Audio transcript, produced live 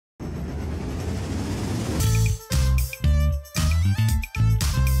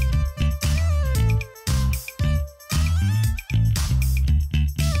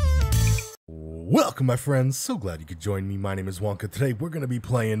Welcome, my friends. So glad you could join me. My name is Wonka. Today we're going to be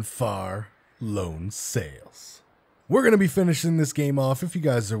playing Far Lone Sails. We're going to be finishing this game off. If you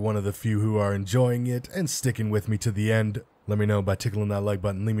guys are one of the few who are enjoying it and sticking with me to the end, let me know by tickling that like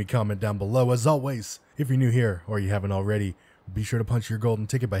button. Leave me a comment down below. As always, if you're new here or you haven't already, be sure to punch your golden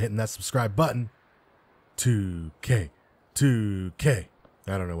ticket by hitting that subscribe button. 2K. I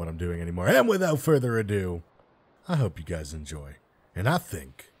don't know what I'm doing anymore. And without further ado, I hope you guys enjoy. And I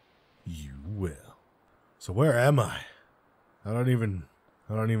think you will. So where am I? I don't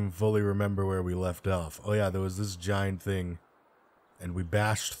even fully remember where we left off. Oh yeah, there was this giant thing and we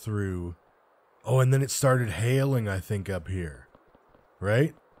bashed through. Oh, and then it started hailing, I think, up here.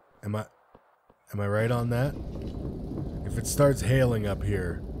 Right? Am I right on that? If it starts hailing up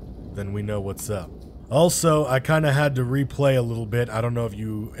here, then we know what's up. Also, I kind of had to replay a little bit. I don't know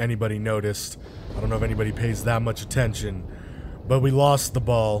if anybody noticed. I don't know if anybody pays that much attention. But we lost the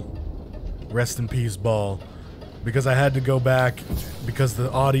ball. Rest in peace, ball. Because I had to go back because the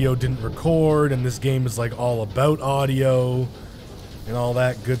audio didn't record, and this game is like all about audio and all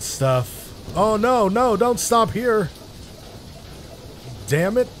that good stuff. Oh no, don't stop here.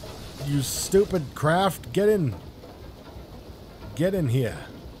 Damn it. You stupid craft. Get in. Get in here.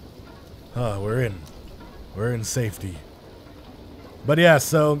 Oh, we're in. We're in safety. But yeah,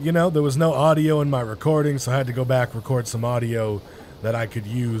 so, you know, there was no audio in my recording, so I had to go back, record some audio that I could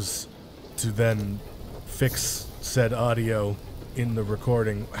use to then fix said audio in the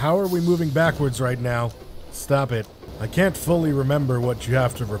recording. How are we moving backwards right now? Stop it. I can't fully remember what you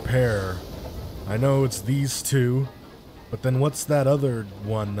have to repair. I know it's these two, but then what's that other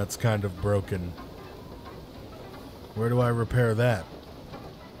one that's kind of broken? Where do I repair that?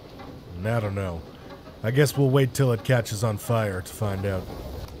 I don't know. I guess we'll wait till it catches on fire to find out.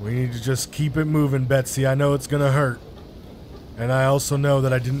 We need to just keep it moving, Betsy. I know it's gonna hurt. And I also know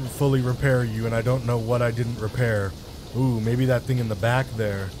that I didn't fully repair you, and I don't know what I didn't repair. Ooh, maybe that thing in the back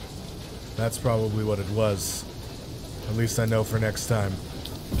there. That's probably what it was. At least I know for next time.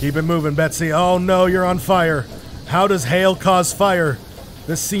 Keep it moving, Betsy. Oh no, you're on fire. How does hail cause fire?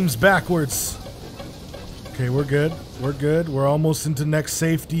 This seems backwards. Okay, we're good. We're good. We're almost into next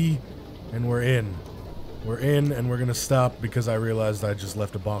safety, and we're in. We're in, and we're gonna stop because I realized I just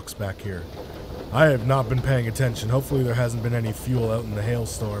left a box back here. I have not been paying attention. Hopefully there hasn't been any fuel out in the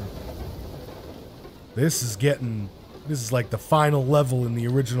hailstorm. This is like the final level in the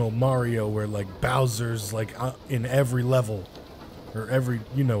original Mario where like Bowser's like in every level. Or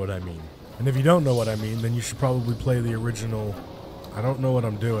you know what I mean. And if you don't know what I mean, then you should probably play the original. I don't know what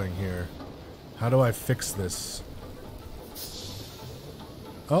I'm doing here. How do I fix this?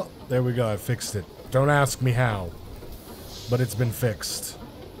 Oh, there we go. I fixed it. Don't ask me how. But it's been fixed.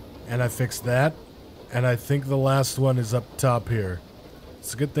 And I fixed that. And I think the last one is up top here.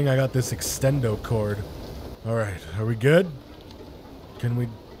 It's a good thing I got this extendo cord. Alright, are we good? Can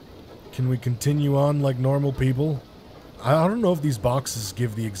we continue on like normal people? I don't know if these boxes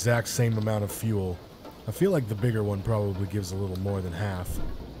give the exact same amount of fuel. I feel like the bigger one probably gives a little more than half.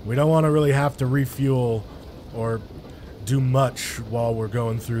 We don't want to really have to refuel or do much while we're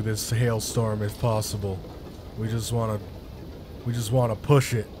going through this hailstorm if possible. We just want to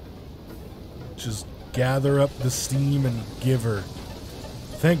push it. Just gather up the steam and give her.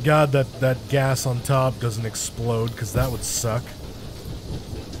 Thank God that gas on top doesn't explode, because that would suck.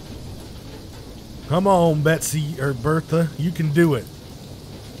 Come on, Betsy, or Bertha. You can do it.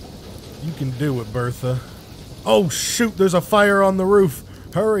 You can do it, Bertha. Oh, shoot, there's a fire on the roof.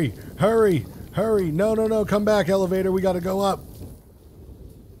 Hurry, hurry, hurry. No, come back, elevator. We gotta go up.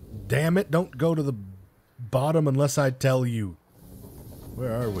 Damn it, don't go to the bottom unless I tell you.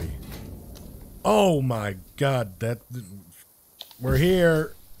 Where are we? Oh my God, we're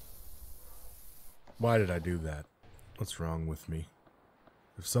here. Why did I do that? What's wrong with me?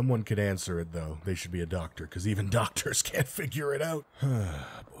 If someone could answer it, though, they should be a doctor, because even doctors can't figure it out.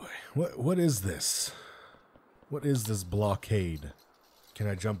 Boy, what is this? What is this blockade? Can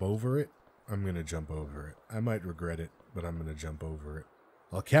I jump over it? I'm gonna jump over it. I might regret it, but I'm gonna jump over it.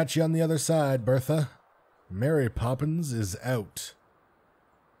 I'll catch you on the other side, Bertha. Mary Poppins is out.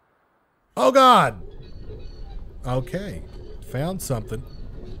 Oh God! Okay, found something.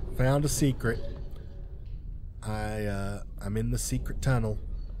 Found a secret. I'm in the secret tunnel.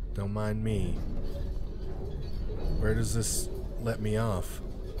 Don't mind me. Where does this let me off?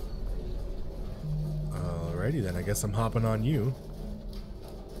 Alrighty then, I guess I'm hopping on you.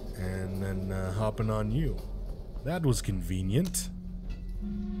 And then hopping on you. That was convenient.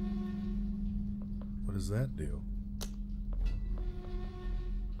 What does that do?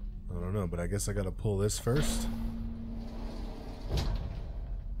 I don't know, but I guess I gotta pull this first.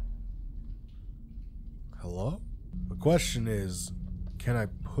 question is, can I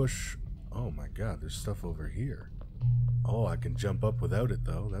push... Oh my god, there's stuff over here. Oh, I can jump up without it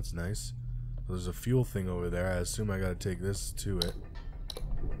though. That's nice. There's a fuel thing over there. I assume I gotta take this to it.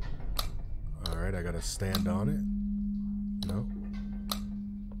 Alright, I gotta stand on it. No.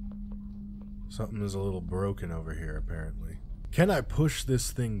 Something is a little broken over here, apparently. Can I push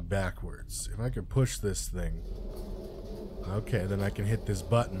this thing backwards? If I could push this thing... Okay, then I can hit this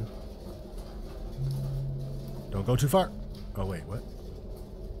button. Don't go too far. Oh, wait, what?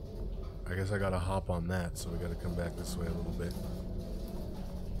 I guess I gotta hop on that, so we gotta come back this way a little bit.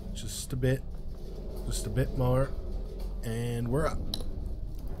 Just a bit. Just a bit more. And we're up.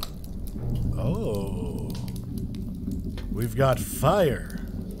 Oh. We've got fire.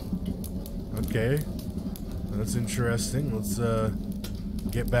 Okay. That's interesting. Let's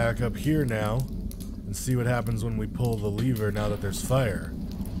get back up here now and see what happens when we pull the lever now that there's fire.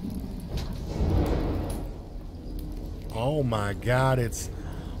 Oh my god, it's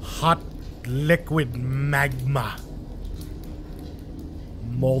hot liquid magma.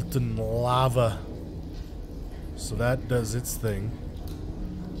 Molten lava. So that does its thing.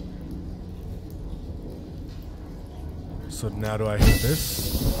 So now do I hit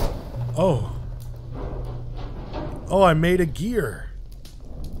this? Oh. Oh, I made a gear.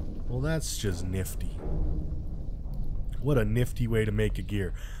 Well, that's just nifty. What a nifty way to make a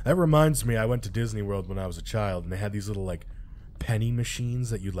gear. That reminds me, I went to Disney World when I was a child, and they had these little, like, penny machines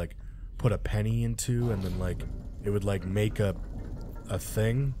that you'd, like, put a penny into, and then, like, it would, like, make a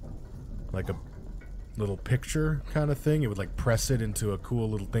thing. Like a little picture kind of thing. It would, like, press it into a cool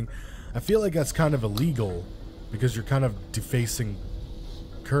little thing. I feel like that's kind of illegal, because you're kind of defacing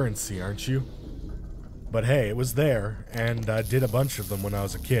currency, aren't you? But hey, it was there, and I did a bunch of them when I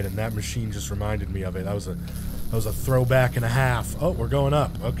was a kid, and that machine just reminded me of it. That was a throwback and a half. Oh, we're going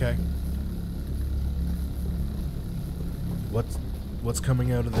up. Okay. What's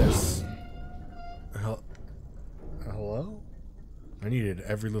coming out of this? Hello? I needed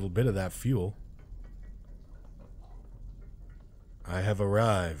every little bit of that fuel. I have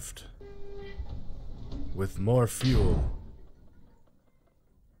arrived with more fuel.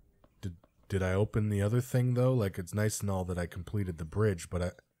 Did I open the other thing, though? Like, it's nice and all that I completed the bridge, but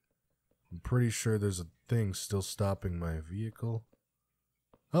I'm pretty sure there's a thing still stopping my vehicle.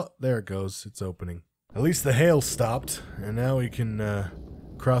 Oh, there it goes. It's opening. At least the hail stopped, and now we can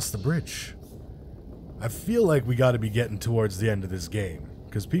cross the bridge. I feel like we gotta be getting towards the end of this game,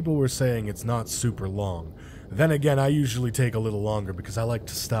 because people were saying it's not super long. Then again, I usually take a little longer because I like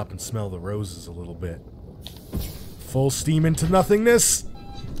to stop and smell the roses a little bit. Full steam into nothingness!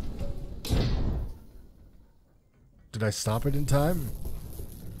 Did I stop it in time?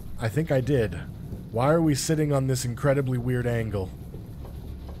 I think I did. Why are we sitting on this incredibly weird angle?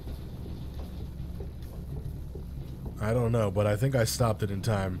 I don't know, but I think I stopped it in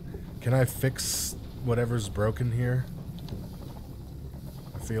time. Can I fix whatever's broken here?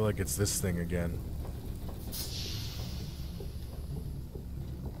 I feel like it's this thing again.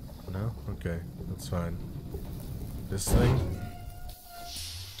 No? Okay, that's fine. This thing?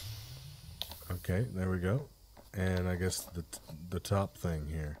 Okay, there we go. And I guess the top thing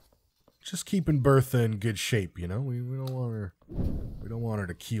here. Just keeping Bertha in good shape, you know? We don't want her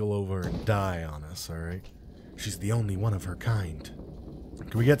to keel over and die on us, alright? She's the only one of her kind.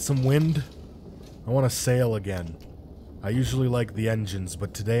 Can we get some wind? I want to sail again. I usually like the engines,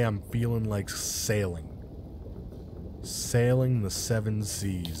 but today I'm feeling like sailing. Sailing the 7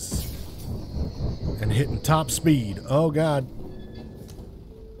 seas. And hitting top speed. Oh god.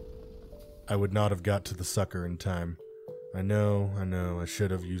 I would not have got to the sucker in time. I know, I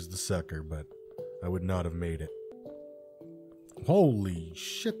should have used the sucker, but I would not have made it. Holy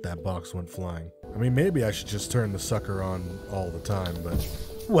shit, that box went flying. I mean, maybe I should just turn the sucker on all the time, but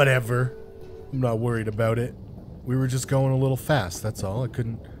whatever. I'm not worried about it. We were just going a little fast, that's all. I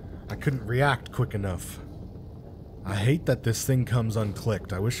couldn't react quick enough. I hate that this thing comes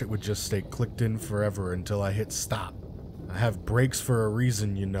unclicked. I wish it would just stay clicked in forever until I hit stop. I have brakes for a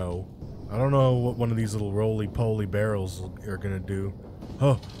reason, you know. I don't know what one of these little roly-poly barrels are gonna do.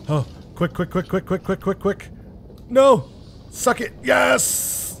 Oh, quick. No! Suck it!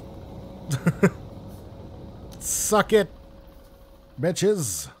 Yes! Suck it,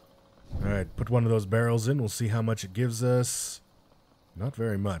 bitches. Alright, put one of those barrels in. We'll see how much it gives us. Not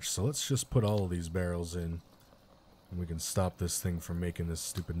very much, so let's just put all of these barrels in. And we can stop this thing from making this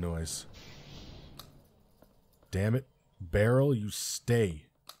stupid noise. Damn it. Barrel, you stay.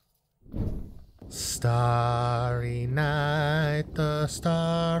 Starry night, the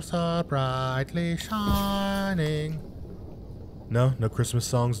stars are brightly shining. No Christmas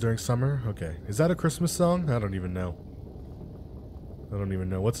songs during summer? Okay. Is that a Christmas song? I don't even know. I don't even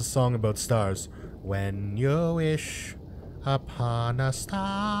know. What's a song about stars? When you wish upon a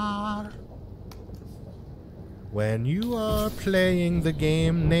star. When you are playing the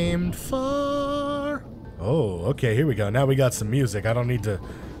game named Far. Oh, okay, here we go. Now we got some music. I don't need to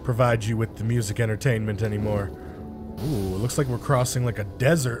provide you with the music entertainment anymore. Ooh, it looks like we're crossing like a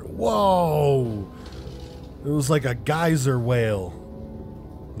desert. Whoa! It was like a geyser whale.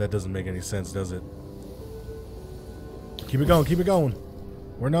 That doesn't make any sense, does it? Keep it going, keep it going.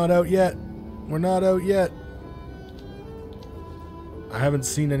 We're not out yet. We're not out yet. I haven't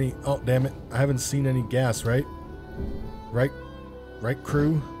seen any... Oh, damn it. I haven't seen any gas, right? Right,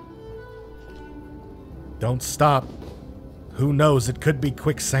 crew? Don't stop. Who knows? It could be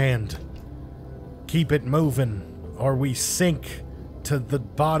quicksand. Keep it moving, or we sink to the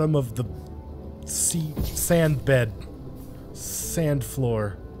bottom of the sand bed. Sand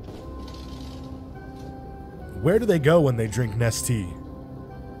floor. Where do they go when they drink Nestea?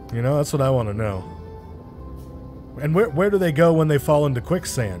 You know, that's what I want to know. And where do they go when they fall into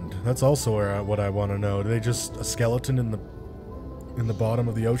quicksand? That's also what I want to know. Do they just a skeleton in the bottom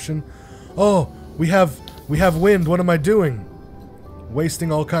of the ocean? Oh, we have wind. What am I doing?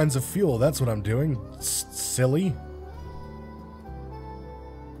 Wasting all kinds of fuel. That's what I'm doing. Silly.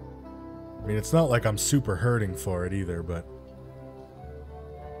 I mean, it's not like I'm super hurting for it either, but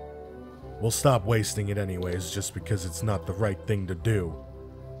we'll stop wasting it anyways, just because it's not the right thing to do.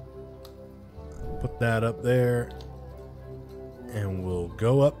 Put that up there. And we'll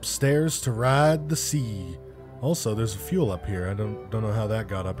go upstairs to ride the sea. Also, there's fuel up here. I don't know how that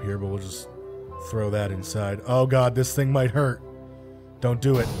got up here, but we'll just throw that inside. Oh god, this thing might hurt. Don't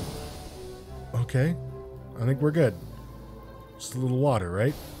do it. Okay. I think we're good. Just a little water,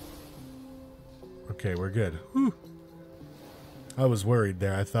 right? Okay, we're good. Whew. I was worried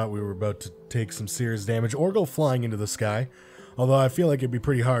there. I thought we were about to take some serious damage or go flying into the sky. Although I feel like it'd be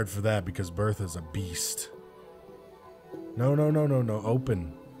pretty hard for that because Bertha's a beast. No, no, no, no, no.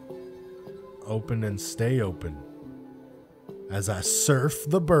 Open. Open and stay open. As I surf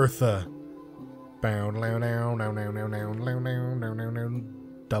the Bertha.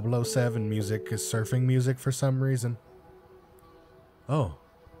 007 music is surfing music for some reason. Oh.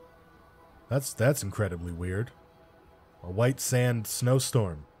 That's incredibly weird. A white sand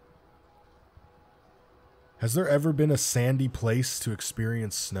snowstorm. Has there ever been a sandy place to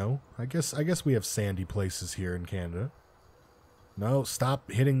experience snow? I guess we have sandy places here in Canada. No,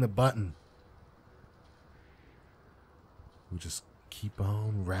 stop hitting the button. We just keep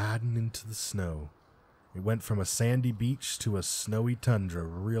on riding into the snow. It went from a sandy beach to a snowy tundra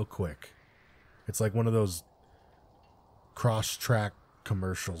real quick. It's like one of those cross-track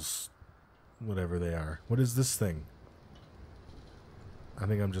commercials. Whatever they are. What is this thing? I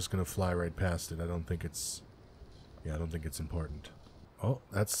think I'm just gonna fly right past it. I don't think it's important. Oh,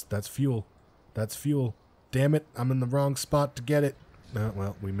 that's fuel. That's fuel. Damn it, I'm in the wrong spot to get it.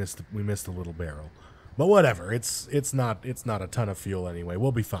 Well, we missed a little barrel. But whatever, it's not a ton of fuel anyway.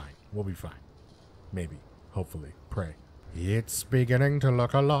 We'll be fine. We'll be fine. Maybe. Hopefully. Pray. It's beginning to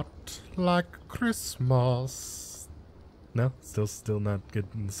look a lot like Christmas. No? Still not good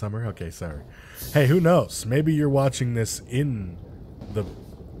in the summer? Okay, sorry. Hey, who knows? Maybe you're watching this in the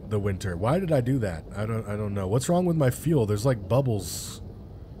winter. Why did I do that? I don't know. What's wrong with my fuel? There's like bubbles.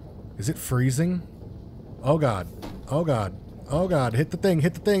 Is it freezing? Oh god. Oh god. Oh god. Hit the thing.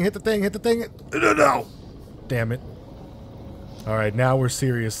 Hit the thing. Hit the thing. Hit the thing. No. Damn it. Alright, now we're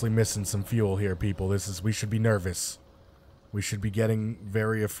seriously missing some fuel here, people. We should be nervous. We should be getting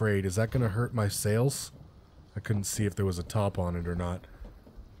very afraid. Is that gonna hurt my sails? I couldn't see if there was a top on it or not.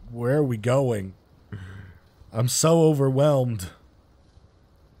 Where are we going? I'm so overwhelmed.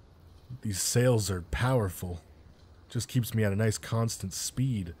 These sails are powerful. Just keeps me at a nice constant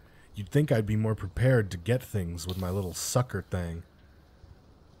speed. You'd think I'd be more prepared to get things with my little sucker thing.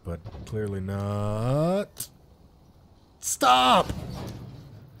 But clearly not. Stop!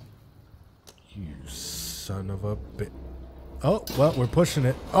 You son of a bit. Oh, well, we're pushing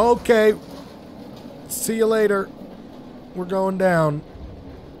it. Okay. See you later. We're going down.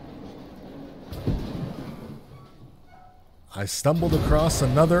 I stumbled across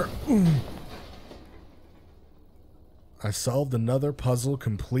another... I solved another puzzle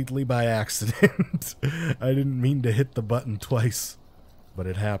completely by accident. I didn't mean to hit the button twice, but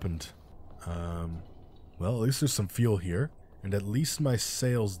it happened. Well, at least there's some fuel here, and at least my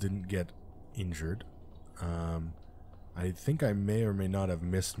sails didn't get injured. I think I may or may not have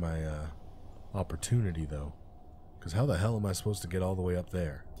missed my opportunity, though. Because how the hell am I supposed to get all the way up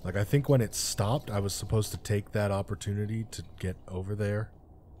there? Like, I think when it stopped, I was supposed to take that opportunity to get over there.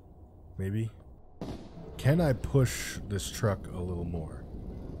 Maybe? Can I push this truck a little more?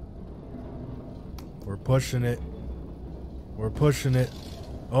 We're pushing it. We're pushing it.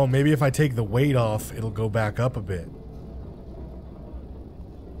 Oh, maybe if I take the weight off, it'll go back up a bit.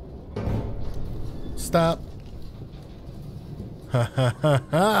 Stop. Ha ha ha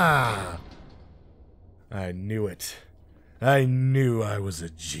ha! I knew it. I knew I was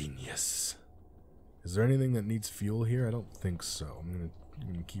a genius. Is there anything that needs fuel here? I don't think so. I'm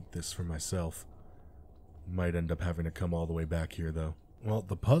gonna keep this for myself. Might end up having to come all the way back here, though. Well,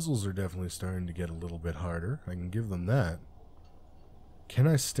 the puzzles are definitely starting to get a little bit harder. I can give them that. Can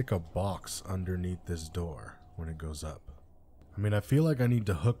I stick a box underneath this door when it goes up? I mean, I feel like I need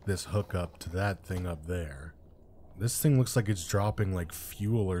to hook this hook up to that thing up there. This thing looks like it's dropping, like,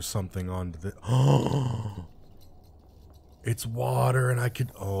 fuel or something onto the... Oh! It's water and I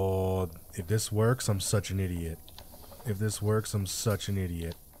could... Oh, if this works, I'm such an idiot. If this works, I'm such an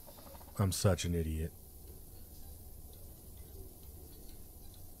idiot. I'm such an idiot.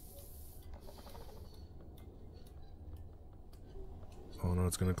 Oh no,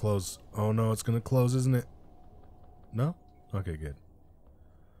 it's gonna close. Oh no, it's gonna close, isn't it? No? Okay, good.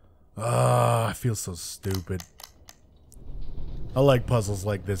 Ah, I feel so stupid. I like puzzles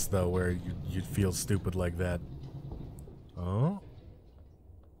like this, though, where you'd feel stupid like that. Oh?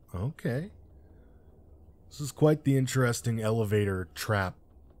 Okay. This is quite the interesting elevator trap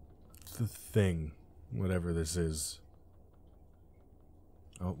thing. Whatever this is.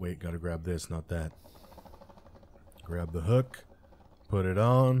 Oh, wait, gotta grab this, not that. Grab the hook. Put it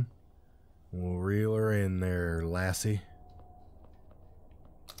on. We'll reel her in there, lassie.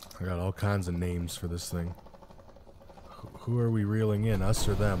 I got all kinds of names for this thing. Who are we reeling in, us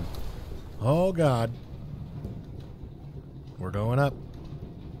or them? Oh, God. We're going up.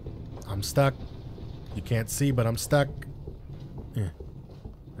 I'm stuck. You can't see, but I'm stuck. Yeah.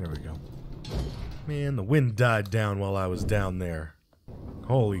 There we go. Man, the wind died down while I was down there.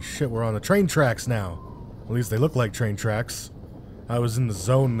 Holy shit, we're on the train tracks now. At least they look like train tracks. I was in the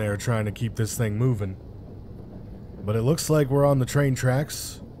zone there trying to keep this thing moving. But it looks like we're on the train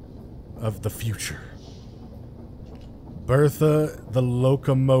tracks of the future. Bertha, the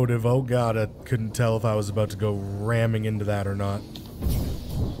locomotive. Oh god, I couldn't tell if I was about to go ramming into that or not.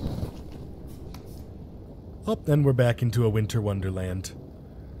 Oh, then we're back into a winter wonderland.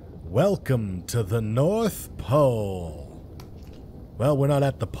 Welcome to the North Pole. Well, we're not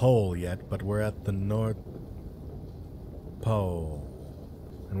at the pole yet, but we're at the North Pole.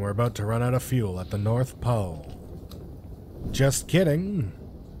 And we're about to run out of fuel at the North Pole. Just kidding.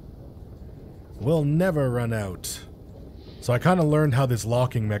 We'll never run out. So I kind of learned how this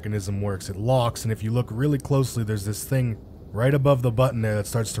locking mechanism works. It locks, and if you look really closely, there's this thing right above the button there that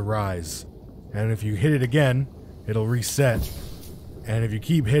starts to rise. And if you hit it again, it'll reset. And if you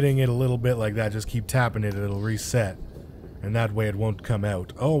keep hitting it a little bit like that, just keep tapping it, it'll reset. And that way it won't come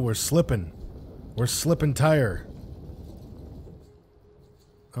out. Oh, we're slipping. We're slipping tire.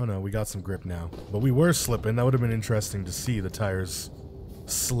 Oh no, we got some grip now. But we were slipping. That would have been interesting to see the tires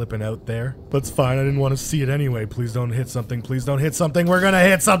slipping out there. But it's fine, I didn't want to see it anyway. Please don't hit something. Please don't hit something. We're gonna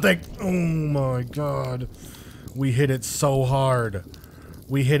hit something! Oh my god. We hit it so hard.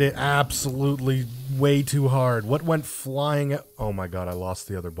 We hit it absolutely way too hard. What went flying out? Oh my god, I lost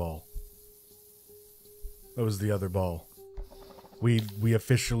the other ball. That was the other ball. We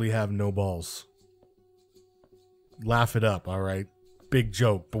officially have no balls. Laugh it up, alright? Big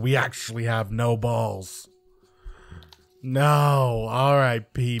joke, but we actually have no balls. No,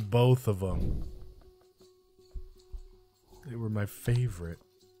 R.I.P. both of them. They were my favorite.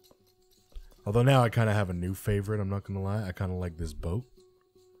 Although now I kind of have a new favorite, I'm not gonna lie. I kind of like this boat.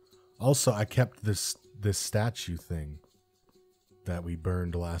 Also, I kept this statue thing that we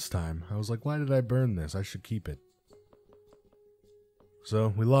burned last time. I was like, why did I burn this? I should keep it.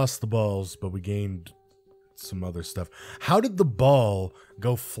 So, we lost the balls, but we gained some other stuff. How did the ball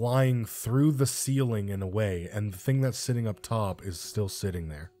go flying through the ceiling and away, and the thing that's sitting up top is still sitting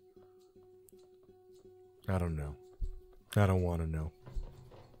there? I don't know. I don't want to know.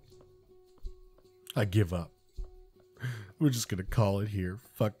 I give up. We're just gonna call it here.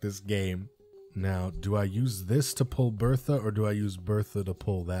 Fuck this game. Now, do I use this to pull Bertha, or do I use Bertha to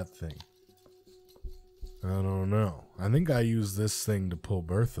pull that thing? I don't know. I think I use this thing to pull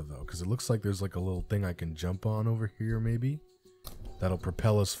Bertha, though, because it looks like there's like a little thing I can jump on over here, maybe? That'll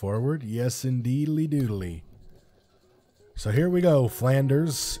propel us forward? Yes, indeedly doodly. So here we go,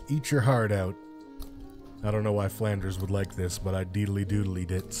 Flanders. Eat your heart out. I don't know why Flanders would like this, but I deedly doodlied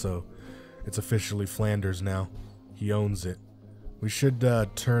it, so it's officially Flanders now. He owns it. We should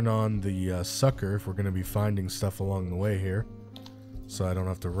turn on the sucker if we're going to be finding stuff along the way here, so I don't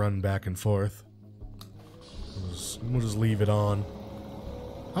have to run back and forth. We'll just leave it on.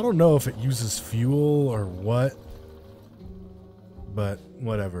 I don't know if it uses fuel or what, but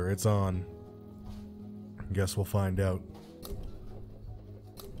whatever, it's on. Guess we'll find out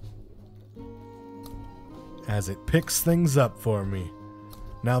as it picks things up for me.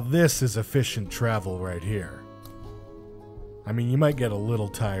 Now this is efficient travel right here. I mean, you might get a little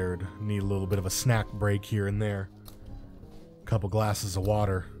tired, need a little bit of a snack break here and there, a couple glasses of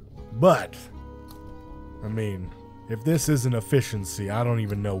water, but I mean, if this isn't efficiency, I don't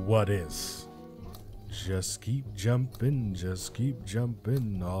even know what is. Just keep jumping,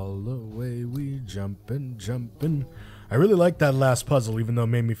 all the way we jumping. I really like that last puzzle, even though it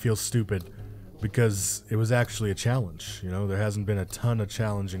made me feel stupid, because it was actually a challenge. You know, there hasn't been a ton of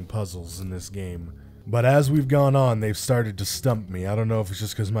challenging puzzles in this game. But as we've gone on, they've started to stump me. I don't know if it's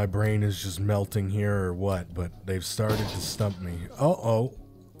just because my brain is just melting here or what, but they've started to stump me. Uh-oh.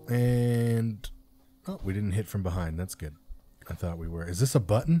 And... oh, we didn't hit from behind. That's good. I thought we were. Is this a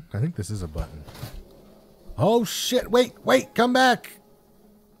button? I think this is a button. Oh, shit. Wait, come back.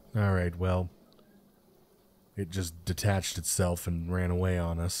 All right, well, it just detached itself and ran away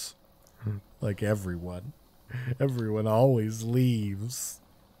on us. Like everyone. Everyone always leaves.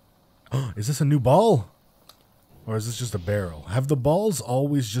 Is this a new ball? Or is this just a barrel? Have the balls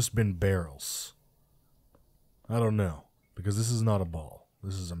always just been barrels? I don't know. Because this is not a ball.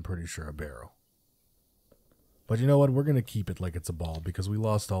 This is, I'm pretty sure, a barrel. But you know what? We're going to keep it like it's a ball because we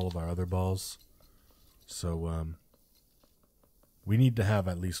lost all of our other balls. So, we need to have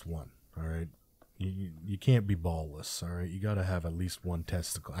at least one, alright? You can't be ballless, alright? You gotta have at least one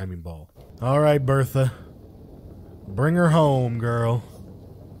testicle. I mean ball. Alright, Bertha. Bring her home, girl.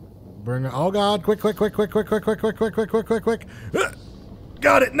 Bring her... oh god, quick.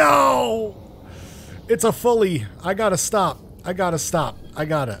 Got it, no! It's a fully. I gotta stop. I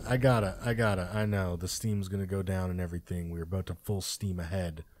know, the steam's gonna go down and everything. We're about to full steam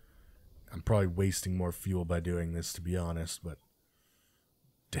ahead. I'm probably wasting more fuel by doing this, to be honest, but...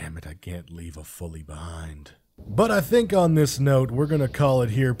 damn it, I can't leave a fully behind. But I think on this note, we're gonna call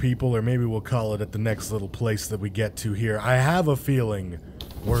it here, people, or maybe we'll call it at the next little place that we get to here. I have a feeling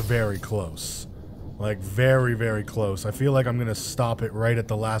we're very close. Like, very, very close. I feel like I'm gonna stop it right at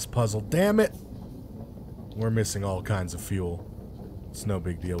the last puzzle. Damn it! We're missing all kinds of fuel. It's no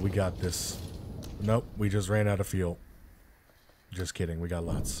big deal. We got this. Nope, we just ran out of fuel. Just kidding, we got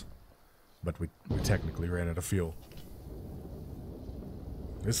lots. But we technically ran out of fuel.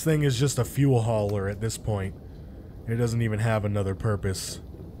 This thing is just a fuel hauler at this point. It doesn't even have another purpose.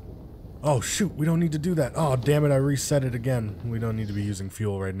 Oh shoot, we don't need to do that. Oh damn it, I reset it again. We don't need to be using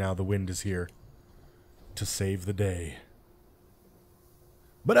fuel right now. The wind is here to save the day.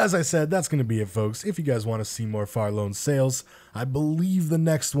 But as I said, that's going to be it, folks. If you guys want to see more Farloan sales, I believe the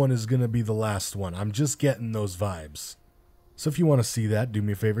next one is going to be the last one. I'm just getting those vibes. So if you want to see that, do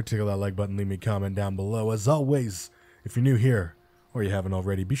me a favor, tickle that like button, leave me a comment down below. As always, if you're new here, or you haven't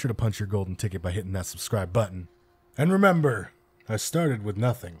already, be sure to punch your golden ticket by hitting that subscribe button. And remember, I started with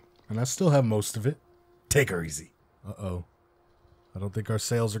nothing, and I still have most of it. Take her easy. Uh-oh. I don't think our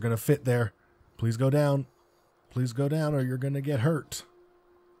sales are going to fit there. Please go down. Please go down, or you're going to get hurt.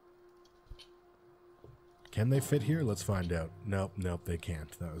 Can they fit here? Let's find out. Nope, they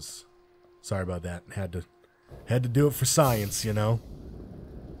can't. That was... sorry about that. Had to do it for science, you know?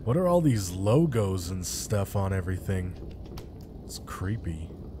 What are all these logos and stuff on everything? It's creepy.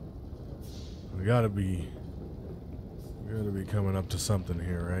 We gotta be coming up to something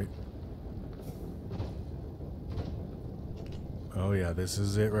here, right? Oh yeah, this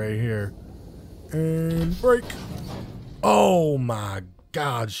is it right here. And break! Oh my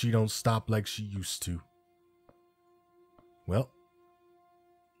god, she don't stop like she used to. Well,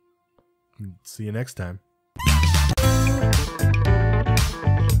 see you next time.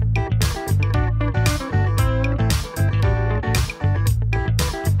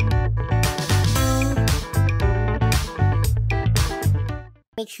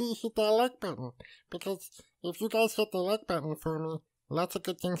 Make sure you hit that like button, because if you guys hit the like button for me, lots of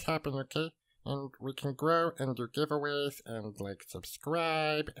good things happen, okay? And we can grow and do giveaways and like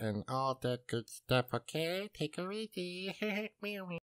subscribe and all that good stuff, okay? Take her easy.